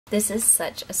This is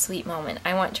such a sweet moment.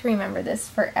 I want to remember this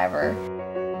forever.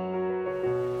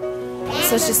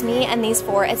 So it's just me and these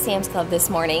four at Sam's Club this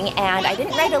morning, and I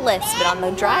didn't write a list, but on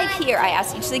the drive here, I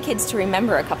asked each of the kids to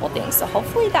remember a couple things, so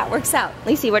hopefully that works out.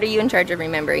 Lacey, what are you in charge of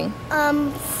remembering?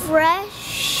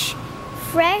 Fresh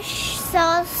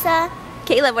salsa.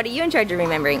 Caleb, what are you in charge of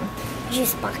remembering?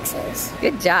 Juice boxes.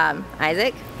 Good job.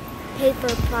 Isaac?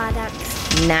 Paper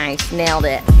products. Nice, nailed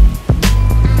it.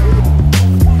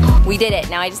 We did it.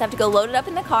 Now I just have to go load it up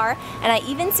in the car, and I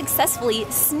even successfully,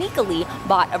 sneakily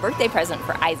bought a birthday present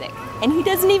for Isaac. And he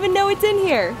doesn't even know it's in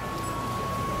here.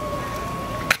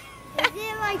 Is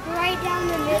it like right down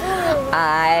the middle?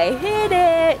 I hid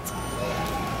it.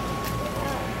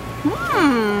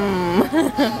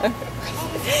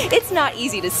 It's not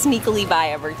easy to sneakily buy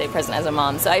a birthday present as a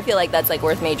mom, so I feel like that's like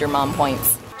worth major mom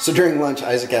points. So during lunch,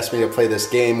 Isaac asked me to play this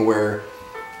game where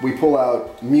we pull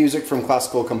out music from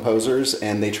classical composers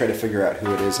and they try to figure out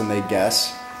who it is and they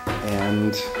guess.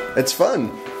 And it's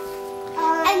fun.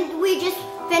 And we just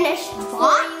finished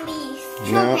Chopin.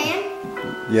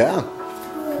 Yeah.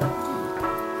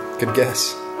 Good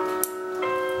guess.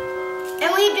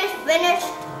 And we just finished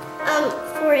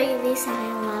for Elise, and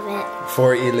I love it.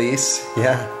 For Elise,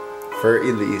 yeah. For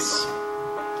Elise.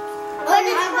 But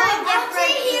it's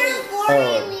for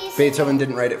Elise. Beethoven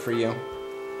didn't write it for you?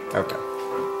 Okay.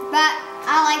 But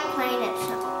I like playing it,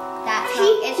 so that's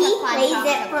it's a fun song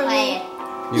to play it.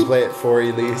 You play it for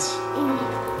Elise?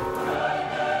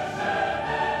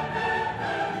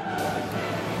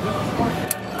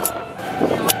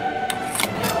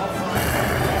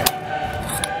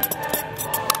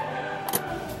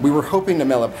 We were hoping to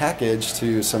mail a package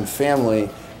to some family,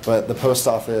 but the post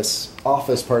office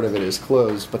part of it is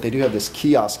closed, but they do have this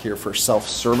kiosk here for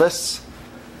self-service.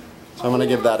 So I'm gonna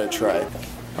give that a try.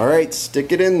 All right,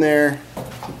 stick it in there.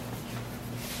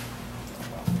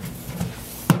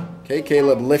 Okay,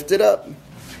 Caleb, lift it up.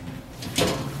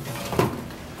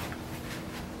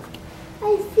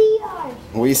 I see ours.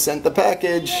 We sent the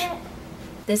package.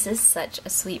 This is such a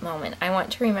sweet moment. I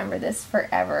want to remember this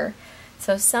forever.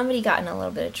 So somebody got in a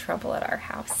little bit of trouble at our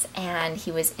house, and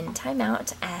he was in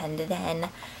timeout, and then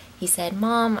he said,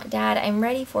 "Mom, Dad, I'm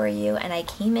ready for you," and I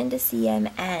came in to see him,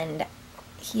 and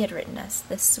he had written us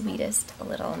the sweetest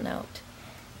little note.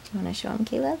 Do you want to show him,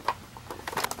 Caleb?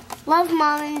 Love,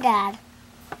 Mom and Dad.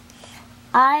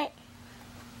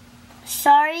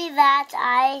 Sorry that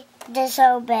I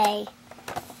disobey.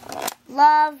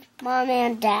 Love, Mom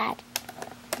and Dad.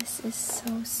 This is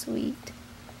so sweet.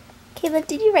 Caleb,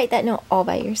 did you write that note all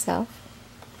by yourself?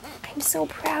 I'm so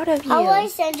proud of you. How do I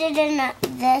send it in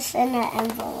this in an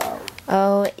envelope?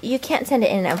 Oh, you can't send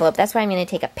it in an envelope. That's why I'm going to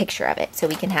take a picture of it so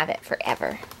we can have it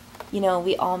forever. You know,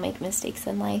 we all make mistakes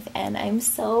in life, and I'm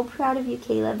so proud of you,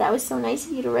 Caleb. That was so nice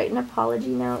of you to write an apology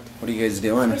note. What are you guys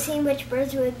doing? We're seeing which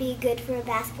birds would be good for a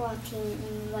basketball team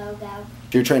logo.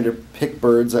 You're trying to pick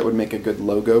birds that would make a good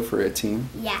logo for a team?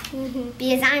 Yeah,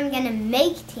 because I'm going to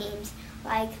make teams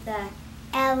like the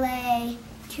LA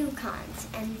Toucans,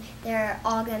 and they're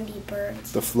all going to be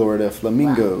birds. The Florida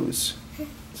Flamingos.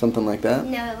 Something like that?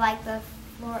 No, like the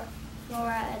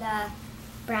Florida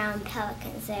brown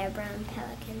pelicans. They're brown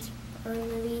pelicans from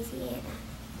Louisiana.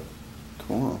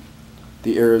 Cool.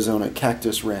 The Arizona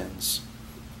cactus wrens.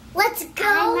 Let's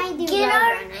go get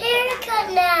our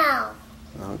haircut now.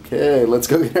 Okay, let's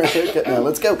go get our haircut now.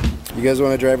 Let's go. You guys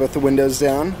want to drive with the windows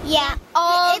down? Yeah,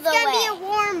 all the way. It's going to be a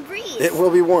warm breeze. It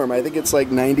will be warm. I think it's like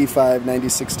 95,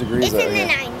 96 degrees out here. It's in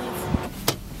the 90s.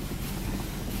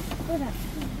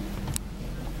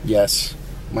 Yes,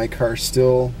 my car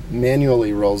still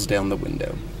manually rolls down the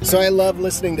window. So I love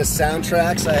listening to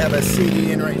soundtracks. I have a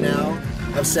CD in right now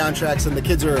of soundtracks, and the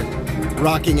kids are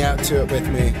rocking out to it with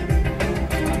me.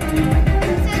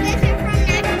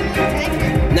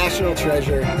 National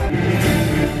Treasure. Yeah,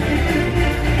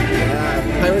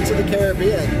 Pirates of the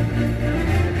Caribbean.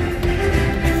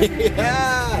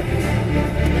 Yeah!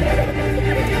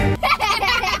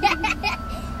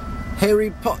 Harry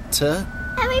Potter.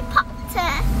 Harry Potter.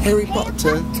 Harry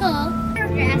Potter.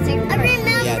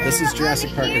 Yeah, this is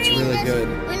Jurassic Park. It's really good.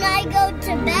 When I go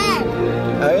to bed.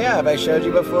 Oh yeah, have I showed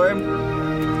you before?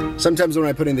 Sometimes when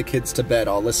I'm putting the kids to bed,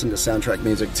 I'll listen to soundtrack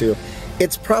music too.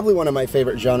 It's probably one of my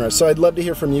favorite genres, so I'd love to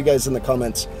hear from you guys in the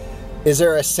comments. Is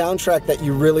there a soundtrack that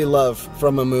you really love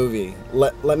from a movie?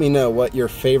 Let me know what your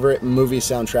favorite movie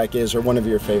soundtrack is, or one of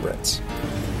your favorites.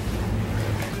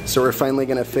 So we're finally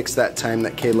gonna fix that time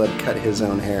that Caleb cut his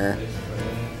own hair.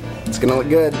 It's gonna look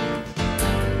good.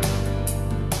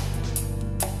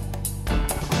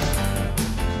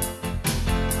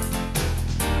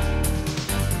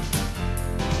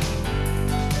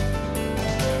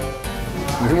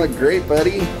 You look great,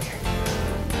 buddy.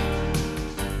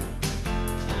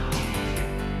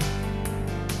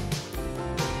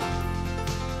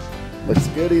 Looks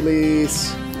good,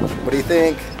 Elise. What do you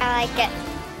think? I like it.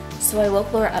 So I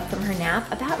woke Laura up from her nap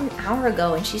about an hour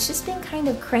ago, and she's just been kind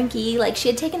of cranky. Like, she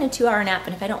had taken a 2-hour nap,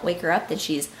 and if I don't wake her up, then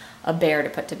she's a bear to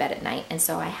put to bed at night. And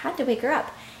so I had to wake her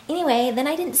up. Anyway, then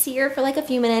I didn't see her for like a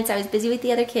few minutes. I was busy with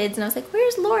the other kids, and I was like,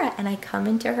 where's Laura? And I come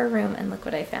into her room, and look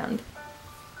what I found.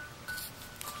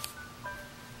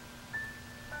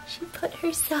 She put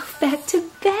herself back to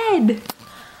bed.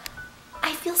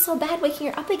 I feel so bad waking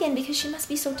her up again because she must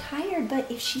be so tired, but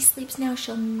if she sleeps now,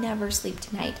 she'll never sleep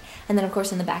tonight. And then, of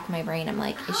course, in the back of my brain, I'm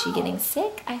like, is she getting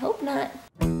sick? I hope not.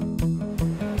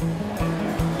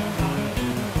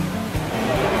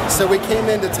 So we came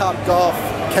into Top Golf,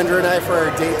 Kendra and I, for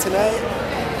our date tonight,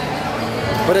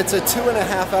 but it's a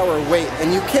 2.5-hour wait,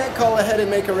 and you can't call ahead and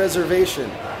make a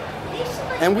reservation.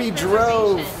 And we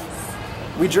drove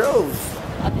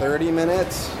 30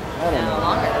 minutes. I don't know.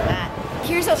 Longer than that.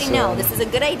 Here's what we know. This is a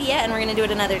good idea, and we're going to do it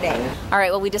another day. All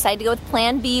right, well, we decided to go with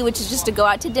plan B, which is just to go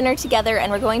out to dinner together,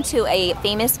 and we're going to a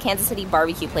famous Kansas City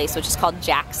barbecue place, which is called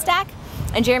Jack Stack.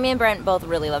 And Jeremy and Brent both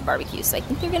really love barbecue, so I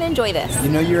think they're going to enjoy this.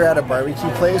 You know you're at a barbecue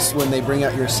place when they bring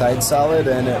out your side salad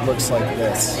and it looks like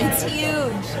this. It's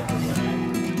huge.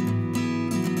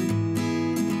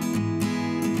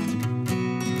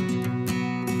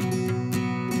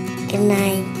 Good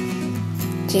night,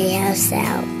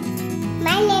 JSL.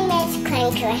 My name is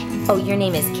Kendra. Oh, your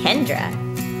name is Kendra?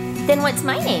 Then what's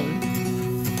my name?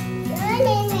 Your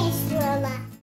name